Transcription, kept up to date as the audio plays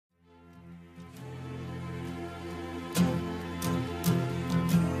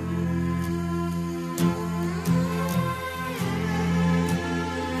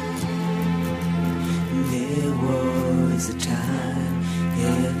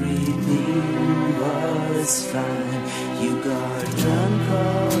was fine. You got drunk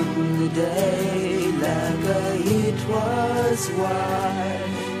on the day like it was wine.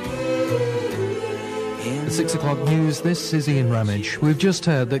 At 6 o'clock news, this is Ian Ramage. We've just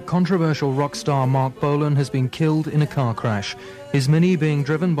heard that controversial rock star Marc Bolan has been killed in a car crash. His Mini, being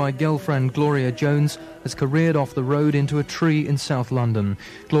driven by girlfriend Gloria Jones, has careered off the road into a tree in South London.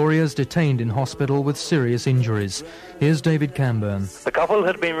 Gloria's detained in hospital with serious injuries. Here's David Camburn. The couple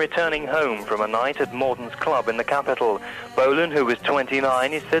had been returning home from a night at Morton's Club in the capital. Bolan, who was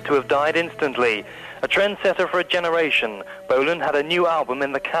 29, is said to have died instantly. A trendsetter for a generation, Bolan had a new album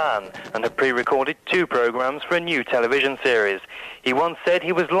in the can and had pre-recorded 2 programs for a new television series. He once said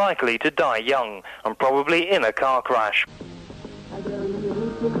he was likely to die young and probably in a car crash.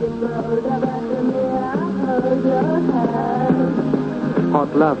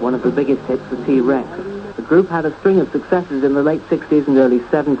 Hot Love, one of the biggest hits for T.Rex. The group had a string of successes in the late 60s and early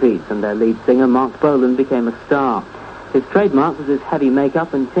 70s, and their lead singer, Marc Bolan, became a star. His trademark was his heavy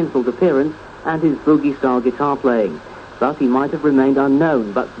makeup and tinselled appearance, and his boogie-style guitar playing. Thus, he might have remained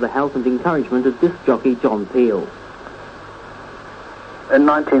unknown, but for the help and encouragement of disc jockey John Peel. In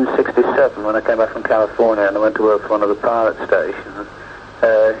 1967, when I came back from California and I went to work for one of the pirate stations,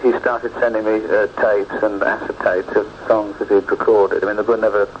 he started sending me tapes and acetates of songs that he'd recorded. I mean, they were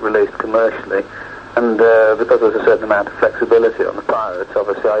never released commercially. And because there was a certain amount of flexibility on the pirates,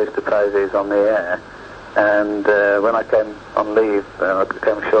 obviously I used to play these on the air. And when I came on leave, I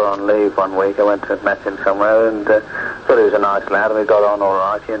came ashore on leave one week, I went and met him somewhere and thought he was a nice lad and we got on all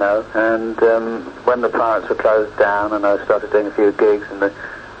right, you know. And when the pirates were closed down and I started doing a few gigs in the,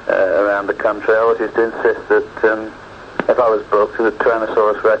 around the country, I always used to insist that if I was booked, the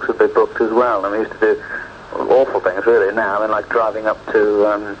Tyrannosaurus Rex would be booked as well. And we used to do awful things really now. I mean, like driving up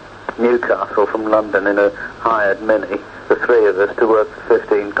to Newcastle from London in a hired Mini, the 3 of us, to work for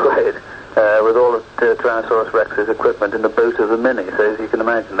 15 quid. With all of Tyrannosaurus Rex's equipment in the boot of the Mini. So as you can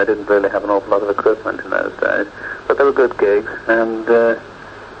imagine, they didn't really have an awful lot of equipment in those days. But they were good gigs, and,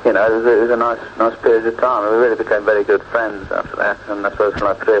 you know, it was a nice period of time. We really became very good friends after that, and I suppose for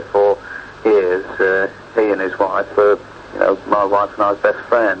like 3 or 4 years, he and his wife were, you know, my wife and I's best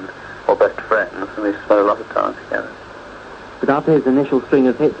friend, or best friends, and we spent a lot of time together. But after his initial string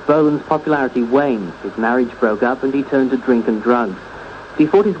of hits, Bolan's popularity waned. His marriage broke up, and he turned to drink and drugs. He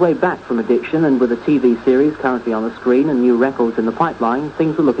fought his way back from addiction, and with a TV series currently on the screen and new records in the pipeline,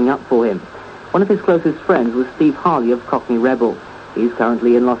 things were looking up for him. One of his closest friends was Steve Harley of Cockney Rebel. He's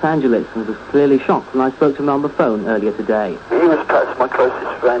currently in Los Angeles and was clearly shocked when I spoke to him on the phone earlier today. He was perhaps my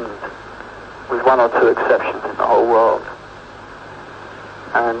closest friend, with 1 or 2 exceptions in the whole world.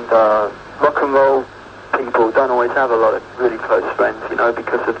 And rock and roll people don't always have a lot of really close friends, you know,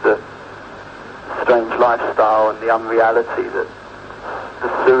 because of the strange lifestyle and the unreality that the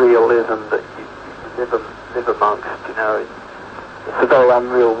surrealism that you live amongst, you know. It's a very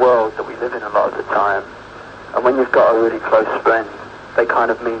unreal world that we live in a lot of the time. And when you've got a really close friend, they kind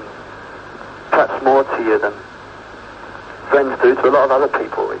of mean perhaps more to you than friends do to a lot of other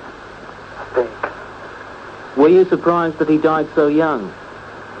people, I think. Were you surprised that he died so young?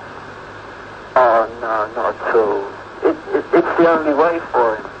 Oh, no, not at all. It's the only way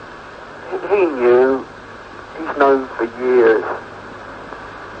for him. He knew. He's known for years.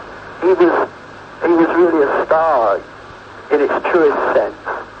 He was really a star in its truest sense,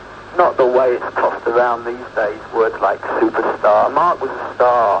 not the way it's tossed around these days, words like superstar. Marc was a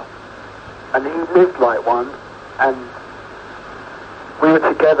star, and he lived like one, and we were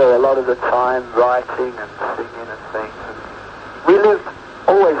together a lot of the time, writing and singing and things, and we lived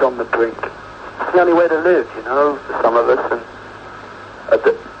always on the brink. It's the only way to live, you know, for some of us, and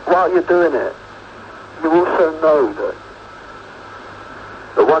while you're doing it, you also know that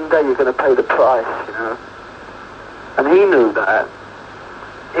one day you're going to pay the price, you know. And he knew that.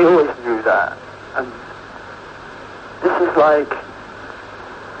 He always knew that. And this is like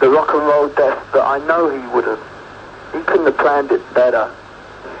the rock and roll death that I know he couldn't have planned it better.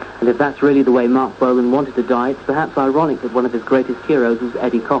 And if that's really the way Marc Bolan wanted to die, it's perhaps ironic that one of his greatest heroes was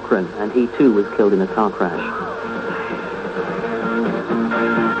Eddie Cochran, and he too was killed in a car crash.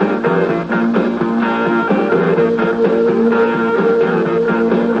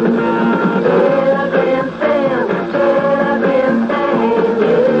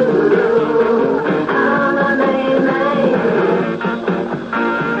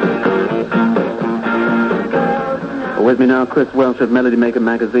 With me now, Chris Welch of Melody Maker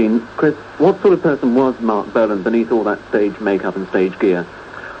magazine. Chris, what sort of person was Marc Bolan beneath all that stage makeup and stage gear?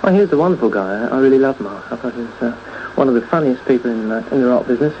 Well, he was a wonderful guy. I really loved Marc. I thought he was one of the funniest people in the rock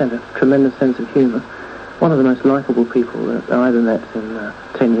business, had a tremendous sense of humour. One of the most likeable people that I ever met in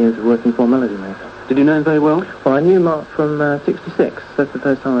 10 years of working for Melody Maker. Did you know him very well? Well, I knew Mark from '66. That's the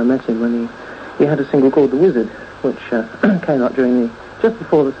first time I met him when he had a single called The Wizard, which came out just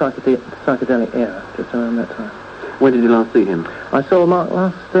before the psychedelic era, just around that time. When did you last see him? I saw Mark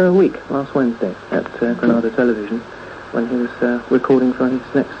last Wednesday, at Granada Television, when he was recording for his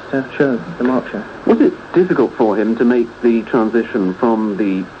next show, The Mark Show. Was it difficult for him to make the transition from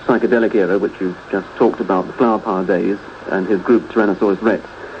the psychedelic era, which you've just talked about, the Flower Power days, and his group Tyrannosaurus Rex,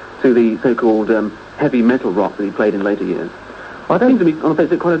 to the so-called heavy metal rock that he played in later years? I It seemed to be, on the face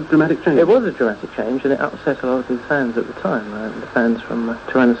of it, quite a dramatic change. It was a dramatic change, and it upset a lot of his fans at the time. The fans from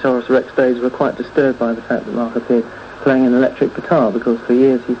Tyrannosaurus Rex days were quite disturbed by the fact that Mark appeared playing an electric guitar, because for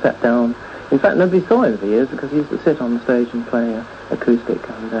years he sat down. In fact, nobody saw him for years, because he used to sit on the stage and play acoustic,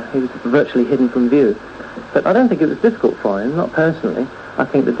 and he was virtually hidden from view. But I don't think it was difficult for him, not personally. I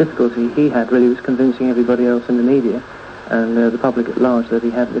think the difficulty he had really was convincing everybody else in the media and the public at large that he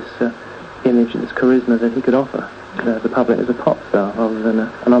had this image, this charisma that he could offer the public as a pop star rather than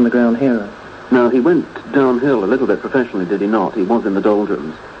an underground hero. Now, he went downhill a little bit professionally, did he not? He was in the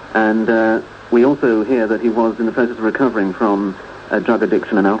doldrums. And we also hear that he was in the process of recovering from drug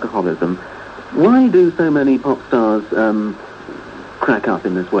addiction and alcoholism. Why do so many pop stars crack up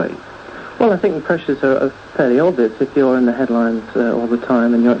in this way? Well, I think the pressures are fairly obvious. If you're in the headlines all the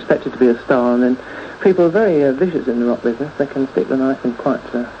time and you're expected to be a star, and then people are very vicious in the rock business. They can stick the knife in quite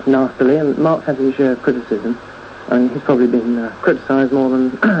nastily, and Mark had his share of criticism. I mean, he's probably been criticised more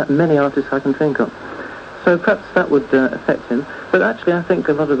than many artists I can think of. So perhaps that would affect him. But actually, I think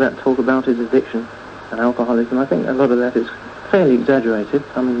a lot of that talk about his addiction and alcoholism, I think a lot of that is fairly exaggerated.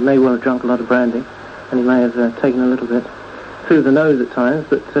 I mean, he may well have drunk a lot of brandy, and he may have taken a little bit through the nose at times,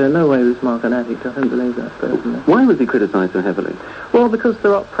 but no way was Mark an addict. I don't believe that personally. Why was he criticised so heavily? Well, because the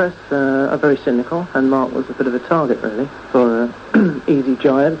rock press are very cynical, and Mark was a bit of a target, really, for easy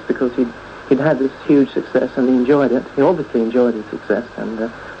jibes, because he'd had this huge success and he enjoyed it. He obviously enjoyed his success, and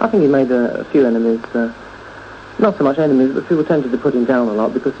I think he made a few enemies, not so much enemies, but people tended to put him down a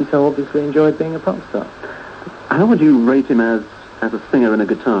lot because he so obviously enjoyed being a pop star. How would you rate him as a singer and a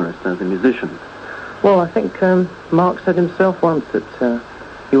guitarist, as a musician? Well, I think Mark said himself once that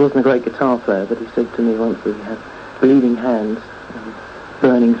he wasn't a great guitar player, but he said to me once that he had bleeding hands and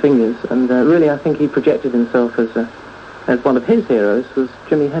burning fingers, and really I think he projected himself as one of his heroes was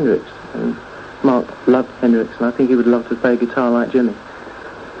Jimi Hendrix, and Mark loved Hendrix, and I think he would love to play guitar like Jimi.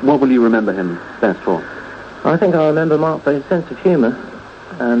 What will you remember him best for? I think I remember Mark for his sense of humour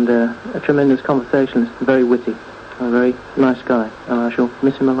and a tremendous conversationalist, very witty, a very nice guy, and I shall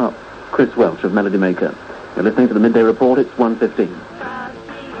miss him a lot. Chris Welch of Melody Maker. You're listening to the Midday Report. It's 1:15.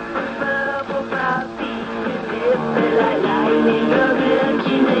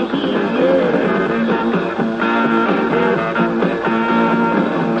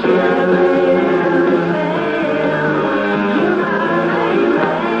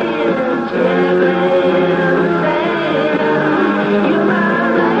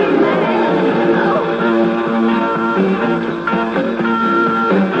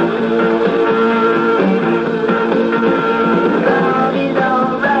 Love is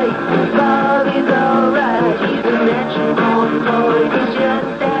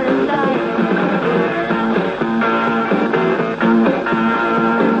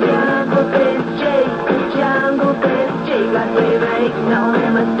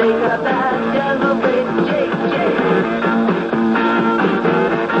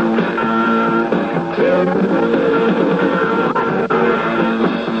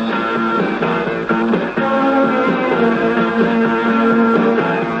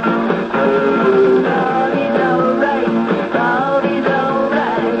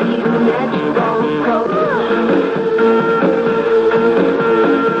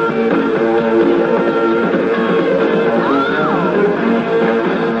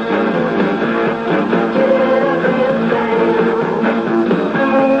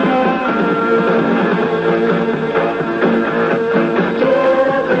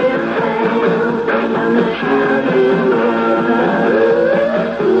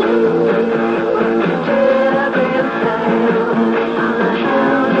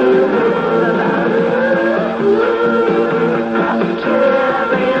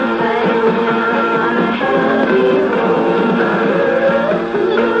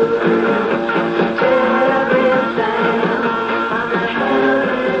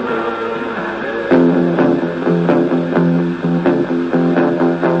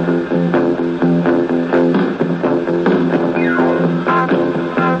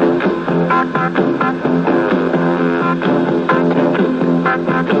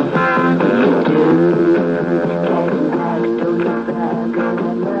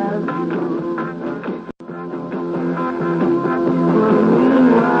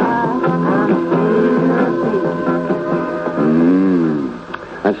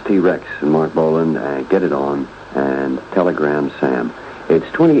get it on and telegram Sam. It's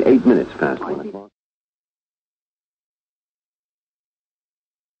 28 minutes past 1 o'clock.